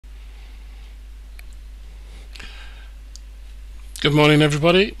Good morning,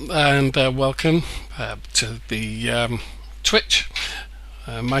 everybody, and welcome to the Twitch,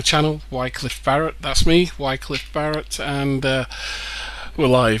 my channel, Wycliffe Barrett. That's me, Wycliffe Barrett, and we're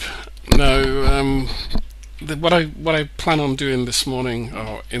live now. What I plan on doing this morning,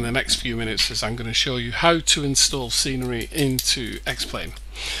 or in the next few minutes, is I'm going to show you how to install scenery into Xplane.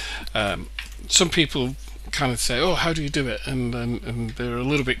 Some people kind of say, oh, how do you do it, and they're a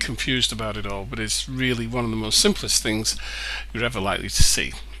little bit confused about it all, but it's really one of the most simplest things you're ever likely to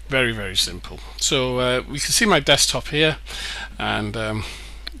see. Very, very simple. So we can see my desktop here, and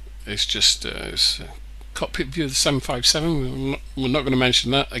it's just it's a cockpit view of the 757. We're not going to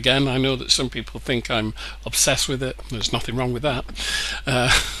mention that again. I know that some people think I'm obsessed with it. There's nothing wrong with that.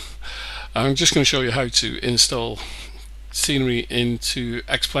 I'm just going to show you how to install scenery into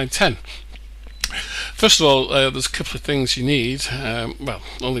Xplane 10. First of all, there's a couple of things you need. Well,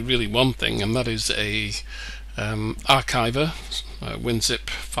 only really one thing, and that is a archiver, a WinZip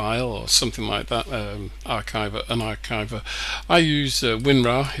file or something like that. An archiver. I use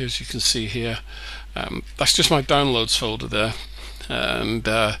WinRAR, as you can see here. That's just my downloads folder there, and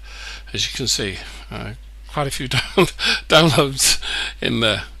as you can see, quite a few downloads in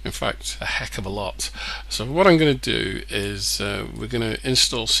there. In fact, a heck of a lot. So what I'm going to do is we're going to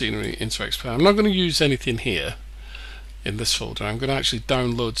install scenery into Xplane. I'm not going to use anything here in this folder. I'm going to actually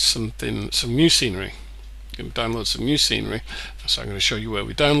download some new scenery. I'm going to download some new scenery. So I'm going to show you where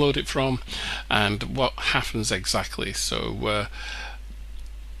we download it from and what happens exactly. So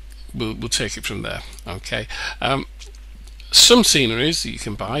we'll take it from there. Okay. Some sceneries that you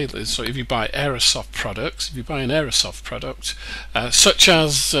can buy, so if you buy Aerosoft products, if you buy an Aerosoft product, such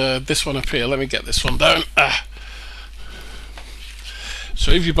as this one up here, let me get this one down.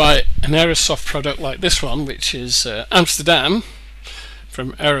 So if you buy an Aerosoft product like this one, which is Amsterdam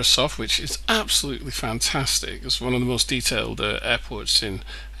from Aerosoft, which is absolutely fantastic, it's one of the most detailed airports in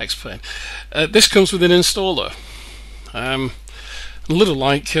Xplane. This comes with an installer, a little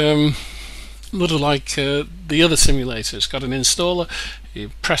like the other simulator. It's got an installer.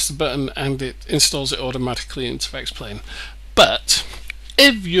 You press the button and it installs it automatically into Xplane. But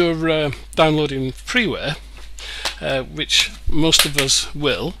if you're downloading freeware, which most of us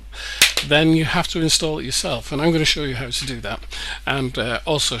will, then you have to install it yourself, and I'm going to show you how to do that, and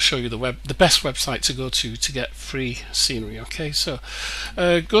also show you the best website to go to get free scenery. Okay, so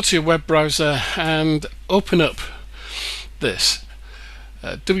go to your web browser and open up this.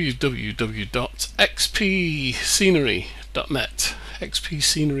 www.xpscenery.net.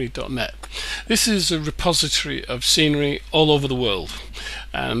 This is a repository of scenery all over the world,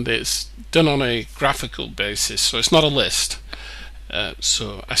 and it's done on a graphical basis, so it's not a list.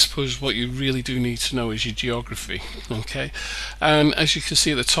 So I suppose what you really do need to know is your geography. Okay, and as you can see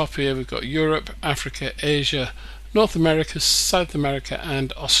at the top here, we've got Europe, Africa, Asia, North America, South America,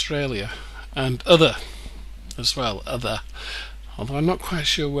 and Australia, and other as well. Although I'm not quite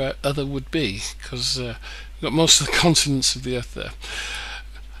sure where other would be, because we've got most of the continents of the earth there.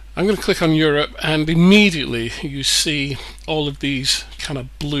 I'm going to click on Europe, and immediately you see all of these kind of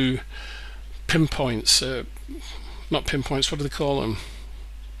blue pinpoints, not pinpoints, what do they call them?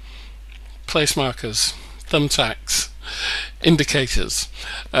 Place markers, thumbtacks, indicators.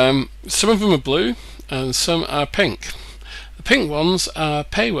 Some of them are blue and some are pink. The pink ones are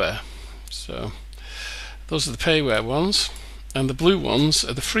payware, so those are the payware ones, and the blue ones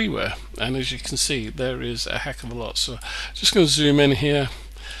are the freeware, and as you can see there is a heck of a lot. So just going to zoom in here.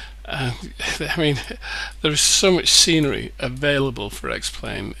 I mean, there is so much scenery available for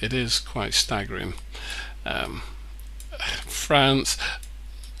Xplane, it is quite staggering. France,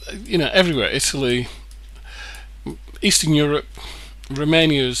 you know, everywhere. Italy, Eastern Europe,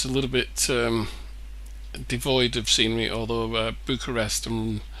 Romania is a little bit devoid of scenery, although Bucharest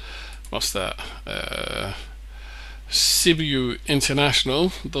and what's that? Sibiu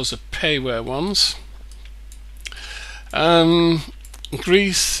International, those are payware ones.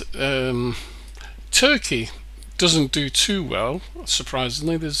 Greece, Turkey doesn't do too well,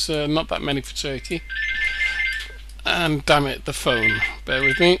 surprisingly. There's not that many for Turkey. And damn it, the phone. Bear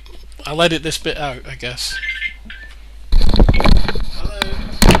with me. I'll edit this bit out, I guess. Hello?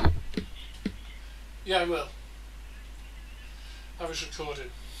 Yeah, I will. I was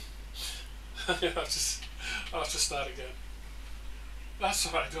recording. I'll have to start again. That's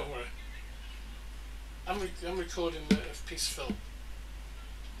alright, don't worry. I'm recording a piece of film.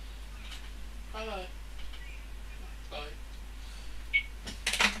 Bye. Bye.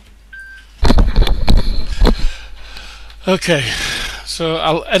 Okay, so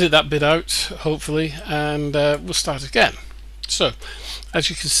I'll edit that bit out, hopefully, and we'll start again. So, as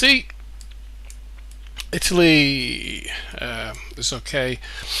you can see, Italy is okay.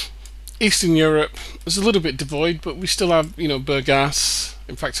 Eastern Europe is a little bit devoid, but we still have, you know, Burgas.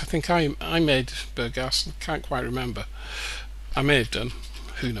 In fact, I think I made Burgas. I can't quite remember. I may have done.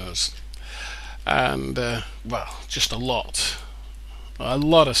 Who knows? And well, just a lot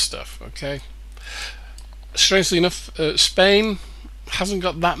of stuff. Okay. Strangely enough, Spain hasn't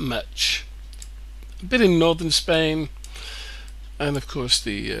got that much. A bit in northern Spain, and of course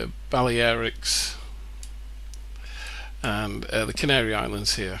the Balearics and the Canary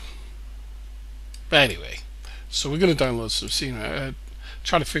Islands here. But anyway, so we're going to download some scenery.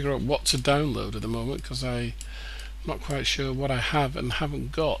 Trying to figure out what to download at the moment because I'm not quite sure what I have and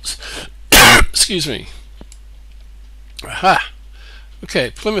haven't got. Excuse me. Aha.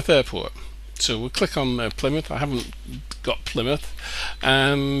 Okay, Plymouth Airport. So we'll click on Plymouth. I haven't got Plymouth,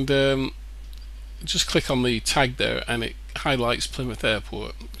 and just click on the tag there, and it highlights Plymouth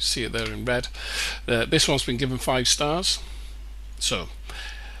Airport. See it there in red. This one's been given 5 stars. So,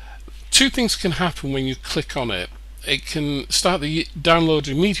 2 things can happen when you click on it. It can start the download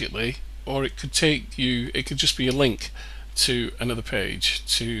immediately, or it could take you. It could just be a link to another page,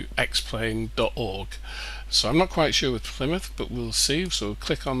 to xplane.org. So I'm not quite sure with Plymouth, but we'll see. So we'll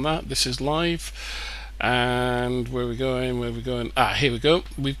click on that. This is live. And where are we going? Where are we going? Ah, here we go.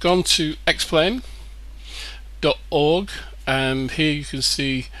 We've gone to xplane.org, and here you can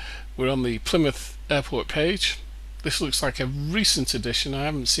see we're on the Plymouth Airport page. This looks like a recent addition. I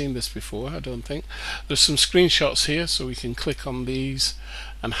haven't seen this before, I don't think. There's some screenshots here, so we can click on these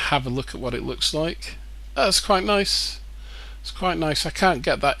and have a look at what it looks like. That's quite nice. It's quite nice. I can't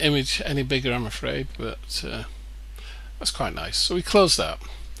get that image any bigger, I'm afraid, but that's quite nice. So we close that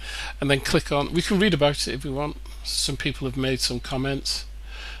and then click on. We can read about it if we want. Some people have made some comments.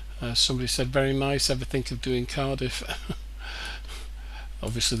 Somebody said, very nice, ever think of doing Cardiff?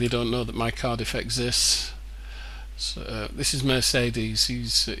 Obviously they don't know that my Cardiff exists. So this is Mercedes.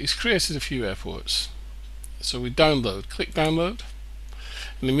 He's created a few airports. So we download, click download,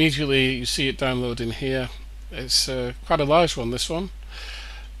 and immediately you see it downloading here. It's quite a large one, this one.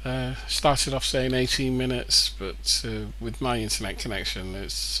 Started off saying 18 minutes, but with my internet connection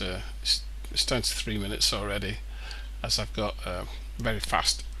it's down to 3 minutes already, as I've got a very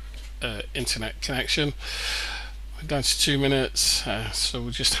fast internet connection. We're down to 2 minutes, so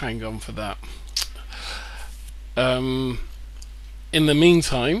we'll just hang on for that. In the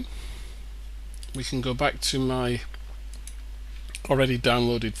meantime, we can go back to my already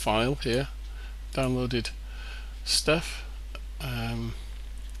downloaded file here, downloaded stuff.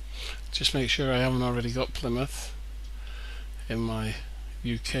 Just make sure I haven't already got Plymouth in my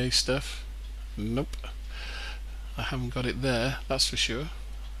UK stuff. Nope, I haven't got it there, that's for sure.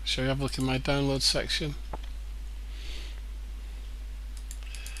 Shall we have a look in my download section?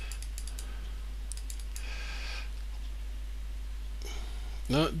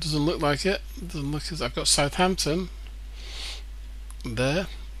 No, it doesn't look like it. It doesn't look as I've got Southampton there,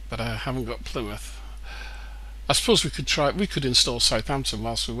 but I haven't got Plymouth. I suppose we could install Southampton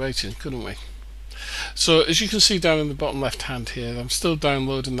whilst we're waiting, couldn't we? So as you can see down in the bottom left hand here, I'm still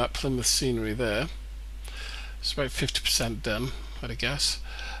downloading that Plymouth scenery there. It's about 50% done, I'd guess.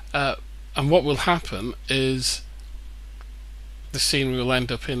 And what will happen is the scenery will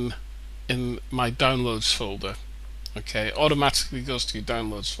end up in my downloads folder. Okay, automatically goes to your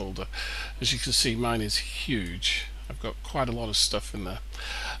downloads folder. As you can see, mine is huge. I've got quite a lot of stuff in there.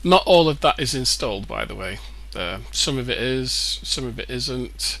 Not all of that is installed, by the way. Some of it is, some of it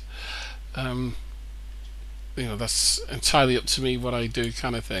isn't. You know, that's entirely up to me what I do,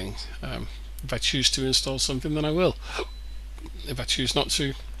 kind of thing. If I choose to install something, then I will. If I choose not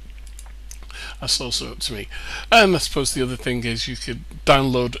to, that's also up to me. And I suppose the other thing is you could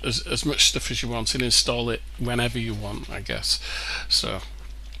download as much stuff as you want and install it whenever you want, I guess. So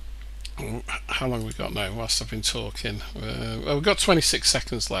how long have we got now whilst I've been talking? Well, we've got 26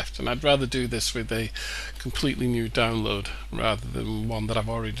 seconds left, and I'd rather do this with a completely new download rather than one that I've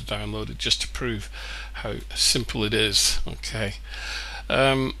already downloaded, just to prove how simple it is. Okay,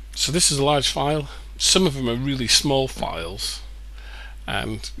 so this is a large file. Some of them are really small files,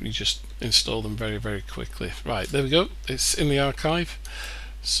 and you just install them very, very quickly. Right, there we go. It's in the archive.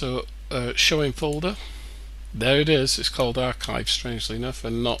 So show in folder. There it is. It's called archive, strangely enough,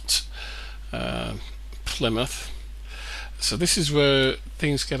 and not Plymouth. So this is where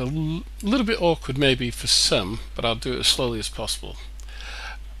things get a little bit awkward maybe for some, but I'll do it as slowly as possible.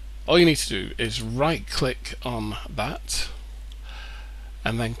 All you need to do is right click on that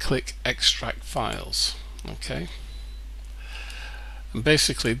and then click extract files. Okay, and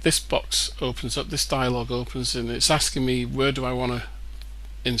basically this box opens up, this dialog opens, and it's asking me where do I want to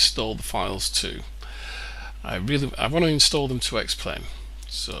install the files to. I want to install them to Xplane.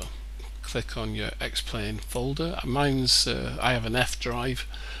 So click on your Xplane folder. Mine's I have an F drive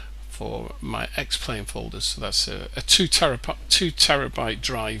for my Xplane folders, so that's a 2 terabyte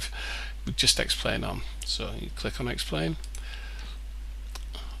drive with just Xplane on. So you click on Xplane,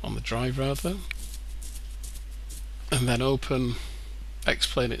 on the drive rather, and then open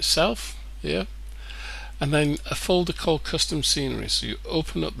Xplane itself here, and then a folder called Custom Scenery. So you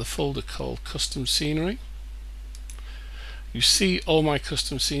open up the folder called Custom Scenery. You see all my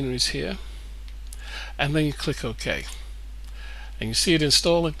custom sceneries here, and then you click OK, and you see it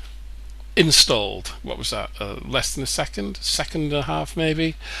installed. What was that? Less than a second and a half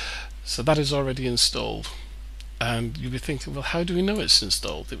maybe. So that is already installed, and you'll be thinking, well, how do we know it's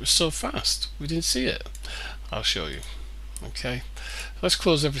installed? It was so fast, we didn't see it. I'll show you. Okay, let's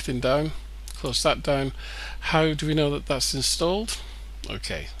close everything down. Close that down. How do we know that that's installed?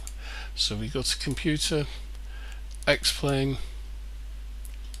 Okay, so we go to Computer, Xplane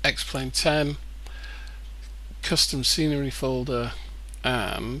 10, Custom Scenery folder,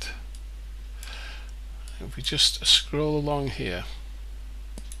 and if we just scroll along here,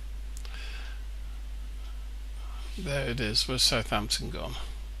 there it is. Where's Southampton gone?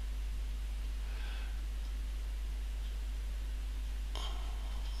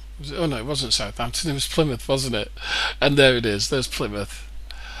 Oh no, it wasn't Southampton, it was Plymouth, wasn't it? And there it is, there's Plymouth.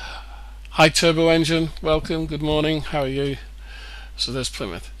 Hi Turbo Engine, welcome, good morning, how are you? So there's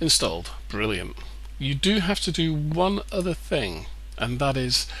Plymouth, installed, brilliant. You do have to do one other thing, and that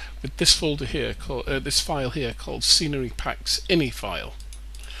is with this folder here, this file here called Scenery Packs INI file.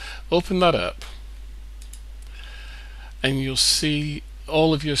 Open that up, and you'll see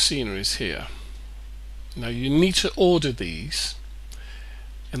all of your sceneries here. Now you need to order these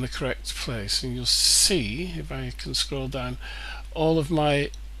in the correct place, and you'll see, if I can scroll down, all of my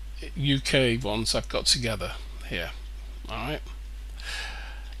UK ones I've got together here. Alright,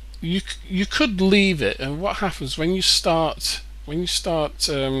 you could leave it, and what happens when you start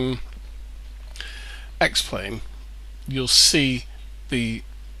Xplane, you'll see the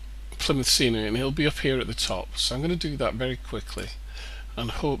Plymouth scenery and it'll be up here at the top. So I'm going to do that very quickly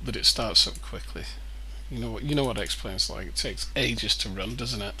and hope that it starts up quickly. You know what Xplane's like, it takes ages to run,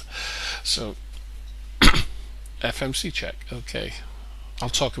 doesn't it? So FMC check, okay, I'll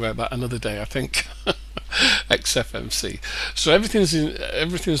talk about that another day, I think. XFMC. So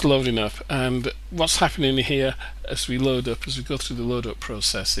everything's loading up, and what's happening here as we go through the load up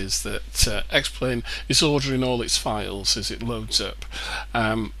process is that Xplane is ordering all its files as it loads up.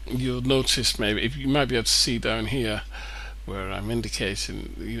 You'll notice, maybe if you might be able to see down here where I'm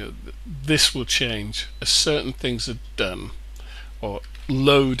indicating, this will change as certain things are done or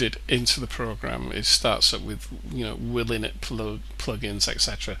loaded into the program. It starts up with Willinit plugins,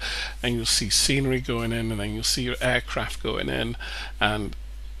 etc., and you'll see scenery going in, and then you'll see your aircraft going in and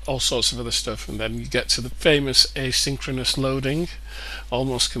all sorts of other stuff, and then you get to the famous asynchronous loading,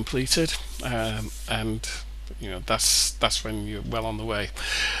 almost completed, and that's when you're well on the way.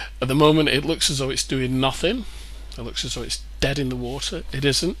 At the moment it looks as though it's doing nothing. It looks as though it's dead in the water. It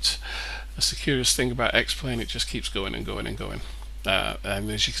isn't. That's the curious thing about Xplane, it just keeps going and going and going. And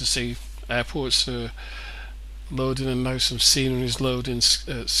as you can see, airports are loading, and now some scenery is loading.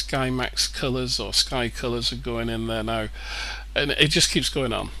 Sky Max colours or sky colours are going in there now, and it just keeps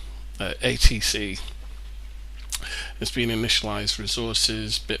going on. ATC has been initialized,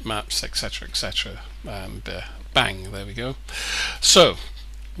 resources, bitmaps, etc., etc., and bang, there we go. So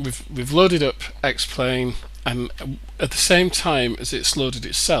we've loaded up Xplane, and at the same time as it's loaded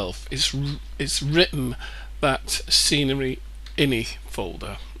itself, it's written that scenery INI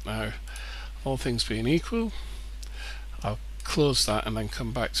folder. Now, all things being equal, I'll close that and then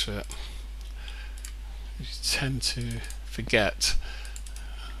come back to it. You tend to forget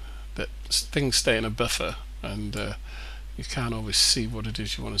that things stay in a buffer, and you can't always see what it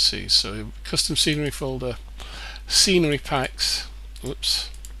is you want to see. So custom scenery folder, scenery packs,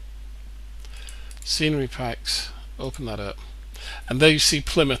 scenery packs, open that up, and there you see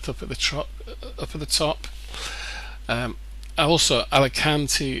Plymouth up at the top. Also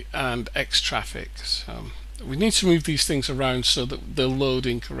Alicante and X-Traffic. So we need to move these things around so that they're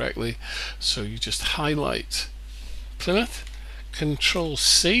loading correctly. So you just highlight Plymouth, Control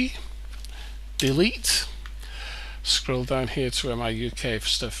C, delete, scroll down here to where my UK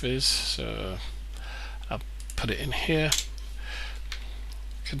stuff is, so I'll put it in here,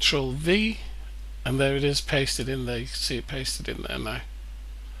 Control V, and there it is, pasted in there. You can see it pasted in there now,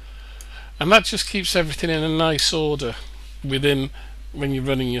 and that just keeps everything in a nice order when you're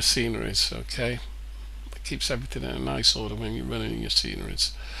running your sceneries. Okay, it keeps everything in a nice order when you're running your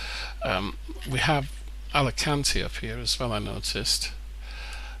sceneries. We have Alicante up here as well, I noticed.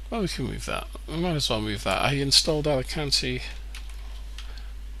 Well, we can move that. We might as well move that. I installed Alicante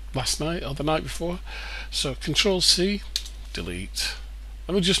last night or the night before. So Control C, delete.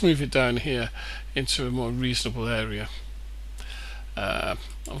 And we'll just move it down here into a more reasonable area. I'll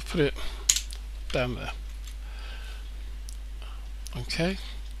put it down there. Okay.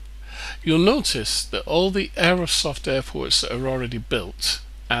 You'll notice that all the Aerosoft airports that are already built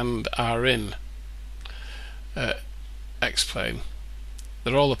and are in Xplane,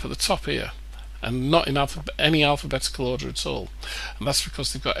 they're all up at the top here and not in any alphabetical order at all, and that's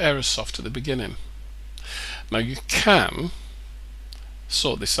because they've got Aerosoft at the beginning. Now you can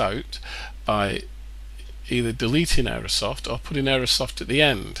sort this out by either deleting Aerosoft or putting Aerosoft at the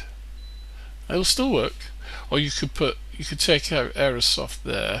end. It'll still work. Or you could take out Aerosoft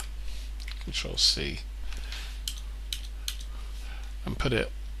there, Control C, and put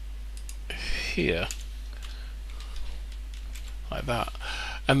it here like that,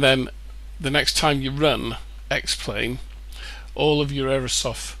 and then the next time you run Xplane, all of your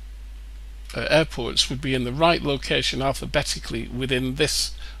Aerosoft airports would be in the right location alphabetically within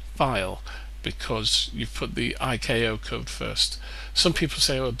this file, because you've put the IKO code first. Some people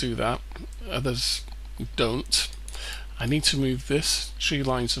say, oh, do that, others don't. I need to move this, tree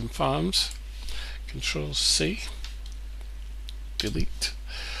lines and farms, Control C, delete,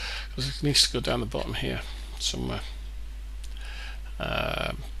 because it needs to go down the bottom here somewhere.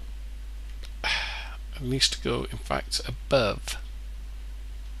 It needs to go, in fact, above.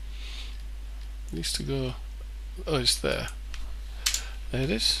 It needs to go, oh, it's there. There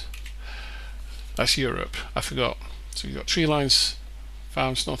it is. That's Europe, I forgot. So you've got tree lines,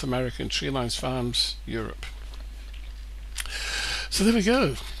 farms, North America, and tree lines, farms, Europe. So there we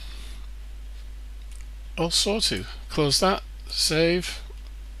go. All sorted. Close that, save,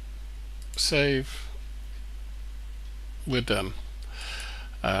 save. We're done.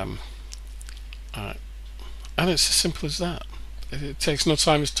 Alright. And it's as simple as that. It takes no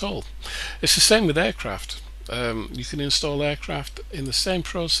time at all. It's the same with aircraft. You can install aircraft in the same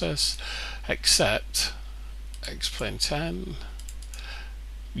process, except Xplane 10,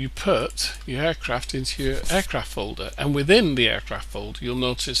 you put your aircraft into your aircraft folder, and within the aircraft folder you'll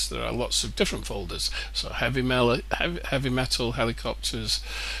notice there are lots of different folders. So heavy metal, helicopters,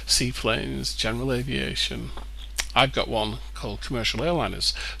 seaplanes, general aviation. I've got one called commercial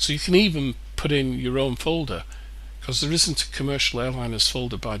airliners, so you can even put in your own folder, because there isn't a commercial airliners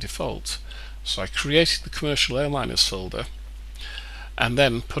folder by default. So I created the commercial airliners folder and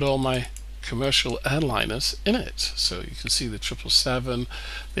then put all my commercial airliners in it. So you can see the 777,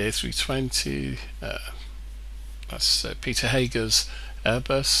 the A320, that's Peter Hager's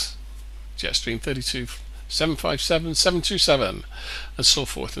Airbus, Jetstream 32, 757, 727, and so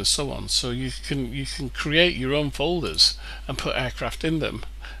forth and so on. So you can create your own folders and put aircraft in them,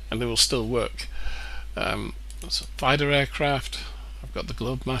 and they will still work. That's a fighter aircraft. I've got the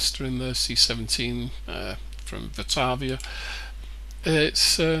Globemaster in there, C-17 from Batavia.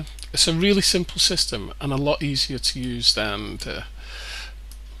 It's a really simple system and a lot easier to use than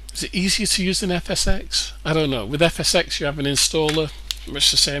is it easier to use than FSX? I don't know. With FSX you have an installer,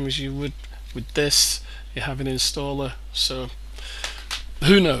 much the same as you would with this. You have an installer, so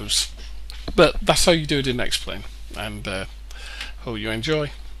who knows? But that's how you do it in Xplane, and hope you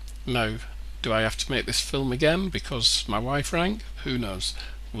enjoy. Now, do I have to make this film again because my wife rang? Who knows?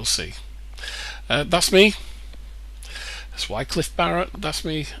 We'll see. That's me. That's Wycliffe Barrett. That's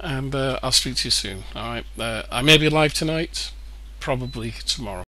me, and I'll speak to you soon. Alright, I may be live tonight, probably tomorrow.